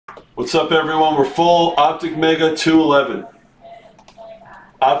What's up, everyone? We're full Optic Mega 211.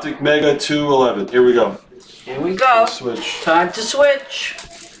 Optic Mega 211. Here we go. Here we go. Switch. Time to switch.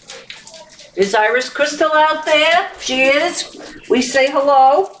 Is Iris Crystal out there? She is. We say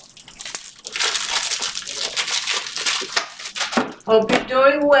hello. Hope you're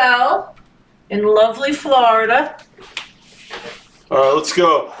doing well in lovely Florida. All right, let's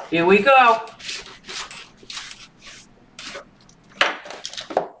go. Here we go.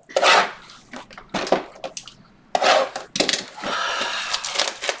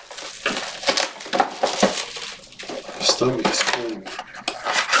 Stomach is clean.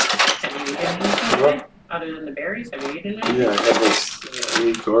 Have you eaten anything other than the berries? Have you eaten anything? Yeah, I have this. I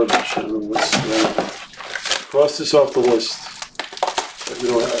eat garbage. I don't know what's wrong. Cross this off the list.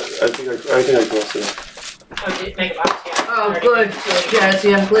 I think I crossed it off. Oh, did make a box, yeah. Oh, good,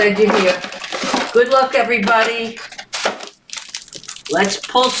 Jazzy. I'm glad you're here. Good luck, everybody. Let's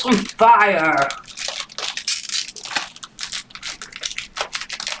pull some fire.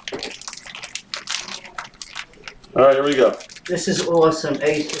 All right, here we go. This is awesome,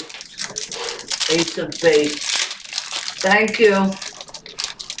 Ace of Base. Thank you.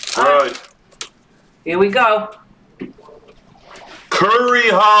 All right. Here we go. Curry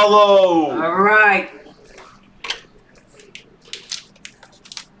Hollow. All right.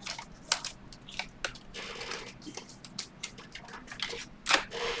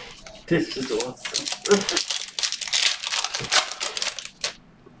 This is awesome.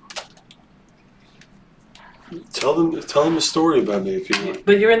 Tell them a story about me if you want.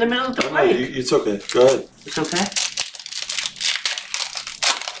 But you're in the middle of the No, break. it's okay. Go ahead. It's okay.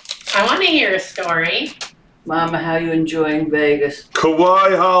 I want to hear a story. Mama, how you enjoying Vegas?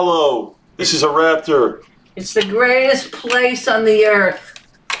 Kauai Hollow. This is a raptor. It's the greatest place on the earth.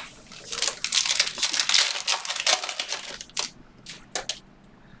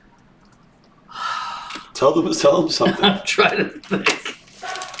 Tell them something. I'm trying to think.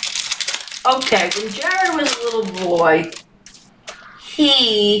 Okay, when Jared was a little boy,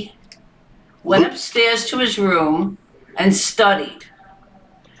 he went upstairs to his room and studied.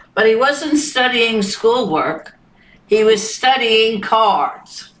 But he wasn't studying schoolwork. He was studying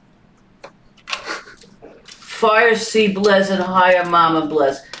cards. Fire C Blez and higher Mama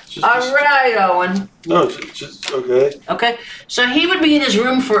Blez. All right, Owen. No, just okay. Okay, so he would be in his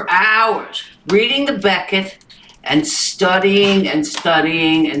room for hours, reading the Beckett and studying and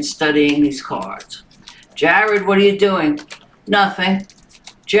studying and studying these cards. Jared, what are you doing? Nothing.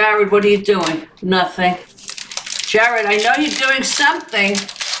 Jared, what are you doing? Nothing. Jared, I know you're doing something.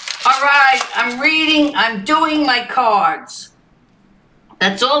 All right, I'm doing my cards.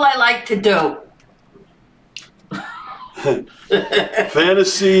 That's all I like to do.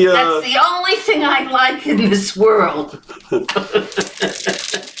 Fantasy. That's the only thing I like in this world.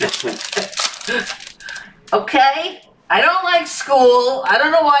 Okay? I don't like school. I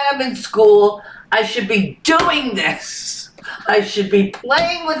don't know why I'm in school. I should be doing this. I should be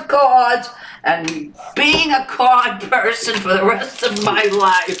playing with cards and being a card person for the rest of my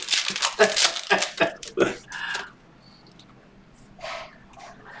life.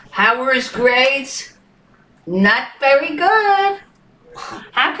 How were his grades? Not very good.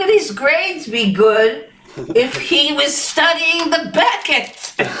 How could his grades be good if he was studying the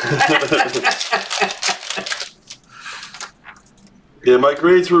Beckett? Yeah, my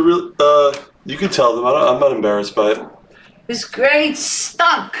grades were real. You can tell them. I'm not embarrassed by it. His grades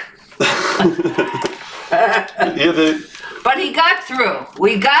stunk. Yeah, But he got through.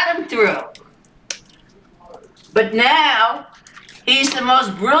 We got him through. But now, he's the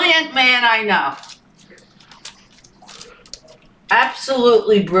most brilliant man I know.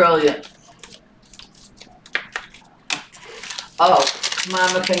 Absolutely brilliant. Oh,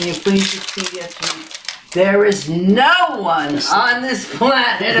 Mama, can you please repeat after me? There is no one on this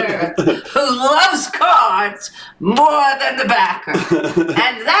planet Earth who loves cards more than the backer.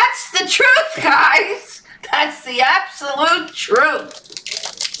 And that's the truth, guys. That's the absolute truth.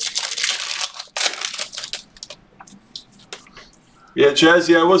 yeah,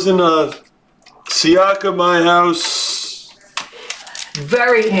 Jazzy. I was in Siaka, my house.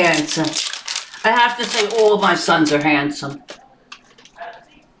 Very handsome. I have to say all my sons are handsome.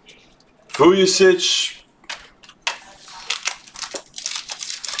 Vujicic.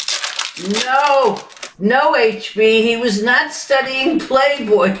 No, HB. He was not studying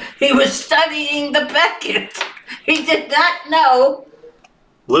Playboy. He was studying the Beckett. He did not know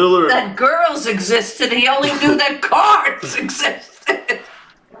Lillard. that girls existed. He only knew that cards existed.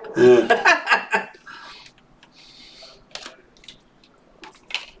 Yeah.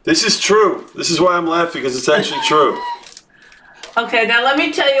 This is true. This is why I'm laughing, because it's actually true. Okay, now let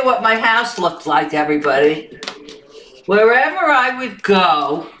me tell you what my house looked like, everybody. Wherever I would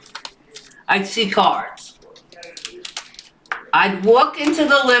go, I'd see cards. I'd walk into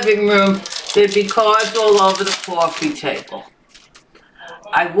the living room, there'd be cards all over the coffee table.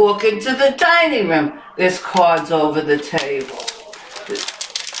 I'd walk into the dining room, there's cards over the table.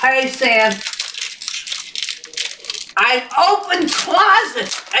 Hey, Sam. I'd open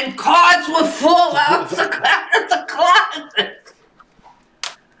closets and cards would fall out the closet.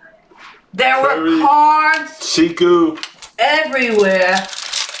 There were cards Siku. everywhere.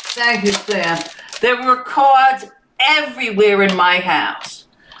 Thank you, Sam. There were cards everywhere in my house.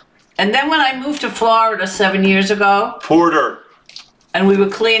 And then when I moved to Florida 7 years ago, Porter. and we were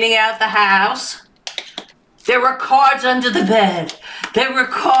cleaning out the house, there were cards under the bed. There were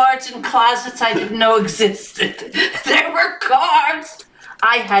cards in closets I didn't know existed. There were cards.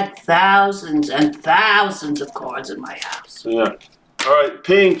 I had thousands and thousands of cards in my house. Yeah. All right,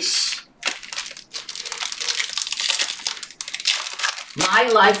 pinks. My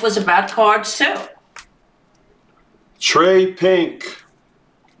life was about cards too. Trey pink.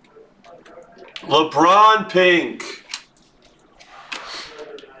 LeBron pink.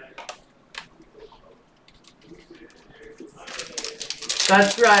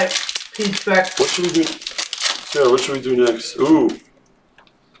 That's right, Pete Beck. What should we do? Sarah, what should we do next? Ooh.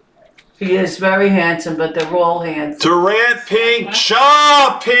 He is very handsome, but they're all handsome. Durant pink.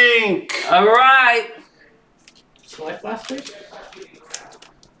 Shaw pink. All right. Select blasters?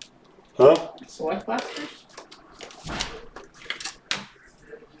 Huh? Select blasters?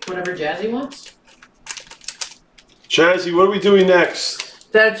 Whatever Jazzy wants? Jazzy, what are we doing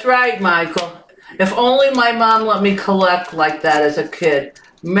next? That's right, Michael. If only my mom let me collect like that as a kid.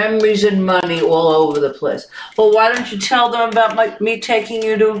 Memories and money all over the place. Well, why don't you tell them about me taking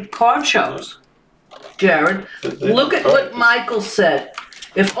you to card shows? Jared, look at what Michael said.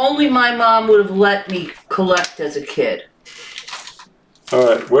 If only my mom would have let me collect as a kid. All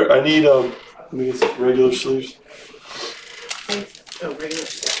right, where I need let me get some regular sleeves. Oh, regular.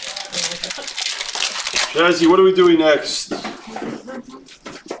 Jazzy, what are we doing next?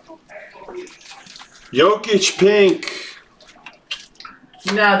 Jokic pink.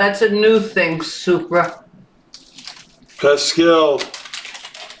 No, that's a new thing, Supra. Pascal.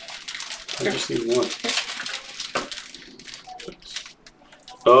 I just need one.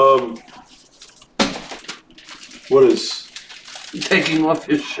 What is? Taking off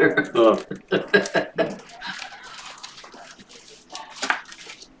your shirt. Oh.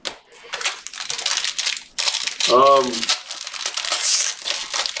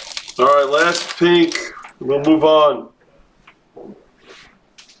 All right, last pink. We'll move on.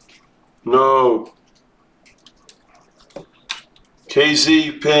 No.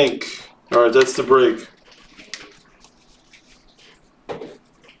 KZ pink. All right, that's the break.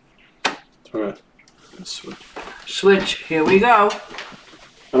 All right. Switch. Switch. Here we go.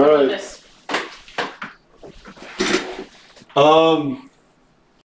 All right. This.